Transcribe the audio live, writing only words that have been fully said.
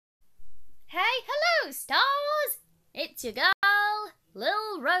Hello, stars! It's your girl,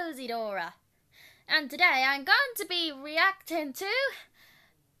 Lil Rosie Dora. And today I'm going to be reacting to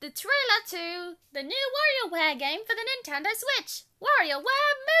the trailer to the new WarioWare game for the Nintendo Switch.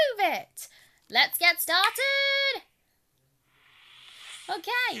 WarioWare, move it! Let's get started!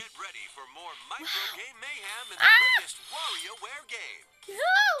 Okay. Get ready for more micro game mayhem in the latest WarioWare game.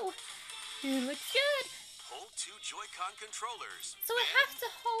 Oh! It looks good. Hold two Joy-Con controllers. So I have to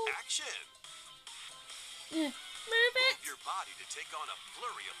hold... Action! Move it. Move your body to take on a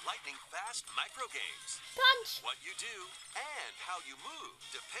flurry of lightning-fast micro games. Punch. What you do and how you move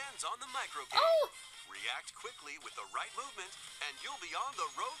depends on the micro game. Oh! React quickly with the right movement, and you'll be on the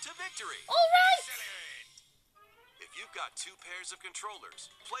road to victory. All right. Excellent! If you've got two pairs of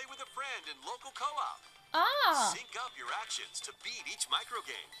controllers, play with a friend in local co-op. Ah! Sync up your actions to beat each micro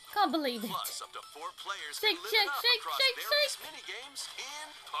game. Can't believe it. Plus, up to 4 players Shake, can live shake, it up shake, across shake, various shake. mini-games in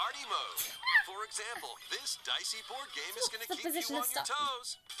party mode. For example, this dicey board game is going to The keep you position on of your stuff.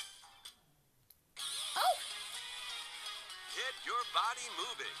 toes. Oh! Get your body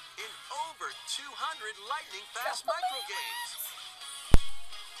moving in over 200 lightning-fast micro games.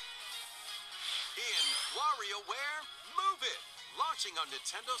 In WarioWare, Move It! Launching on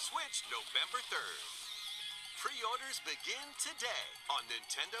Nintendo Switch November 3rd. Pre-orders begin today on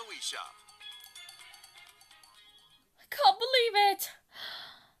Nintendo eShop. I can't believe it!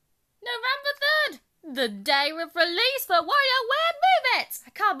 November 3rd! The day of release for WarioWare Move It!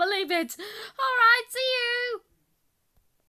 I can't believe it! Alright, see you!